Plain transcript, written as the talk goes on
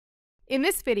In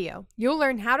this video, you'll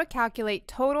learn how to calculate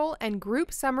total and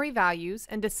group summary values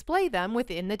and display them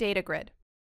within the data grid.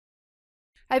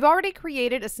 I've already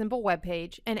created a simple web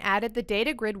page and added the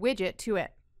data grid widget to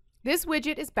it. This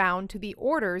widget is bound to the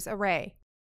orders array.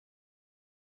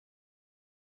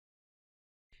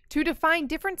 To define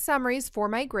different summaries for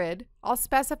my grid, I'll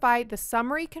specify the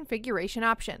summary configuration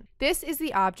option. This is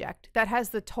the object that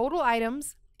has the total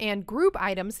items and group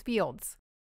items fields.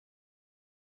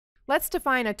 Let's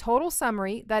define a total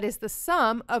summary that is the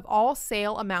sum of all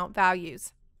sale amount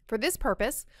values. For this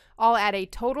purpose, I'll add a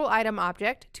total item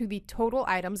object to the total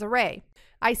items array.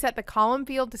 I set the column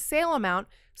field to sale amount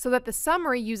so that the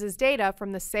summary uses data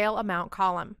from the sale amount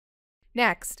column.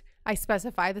 Next, I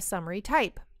specify the summary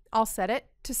type. I'll set it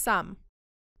to sum.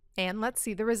 And let's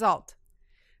see the result.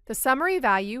 The summary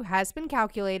value has been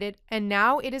calculated and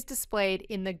now it is displayed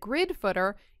in the grid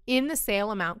footer in the sale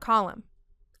amount column.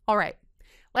 All right.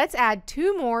 Let's add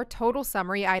two more total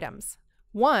summary items.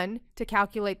 One to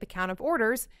calculate the count of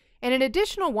orders and an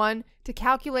additional one to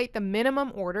calculate the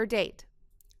minimum order date.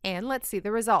 And let's see the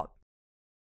result.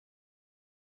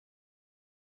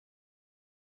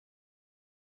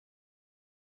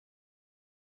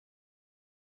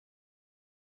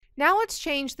 Now let's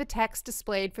change the text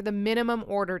displayed for the minimum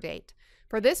order date.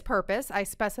 For this purpose, I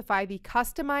specify the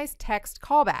customized text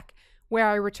callback, where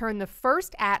I return the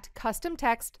first @ custom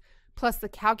text plus the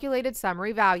calculated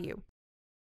summary value.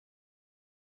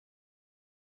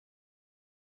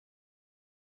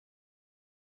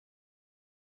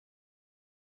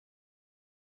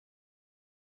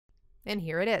 And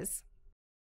here it is.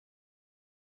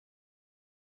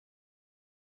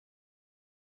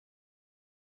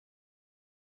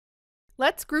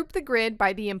 Let's group the grid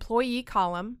by the employee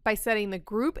column by setting the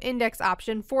group index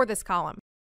option for this column.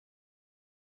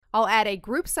 I'll add a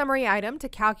group summary item to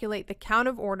calculate the count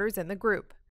of orders in the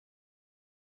group.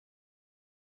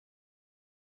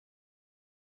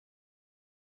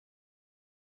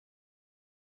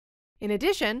 In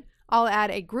addition, I'll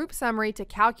add a group summary to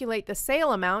calculate the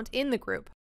sale amount in the group.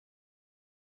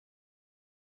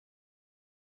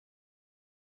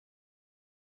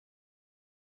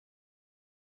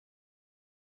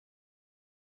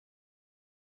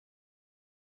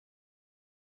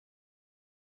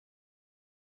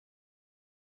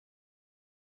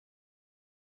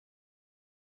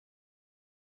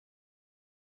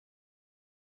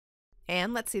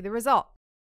 And let's see the result.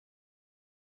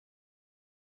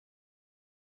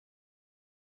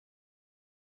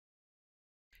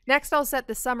 Next, I'll set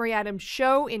the summary item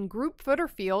Show in Group Footer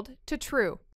field to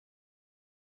True.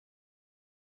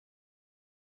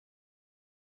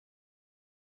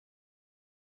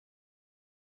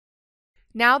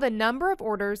 Now the number of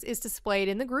orders is displayed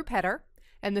in the group header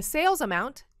and the sales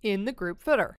amount in the group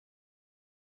footer.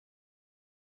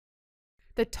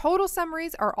 The total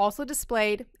summaries are also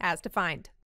displayed as defined.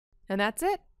 And that's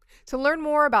it. To learn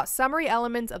more about summary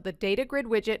elements of the data grid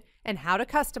widget and how to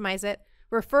customize it,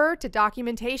 refer to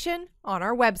documentation on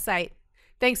our website.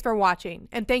 Thanks for watching,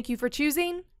 and thank you for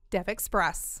choosing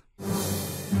DevExpress.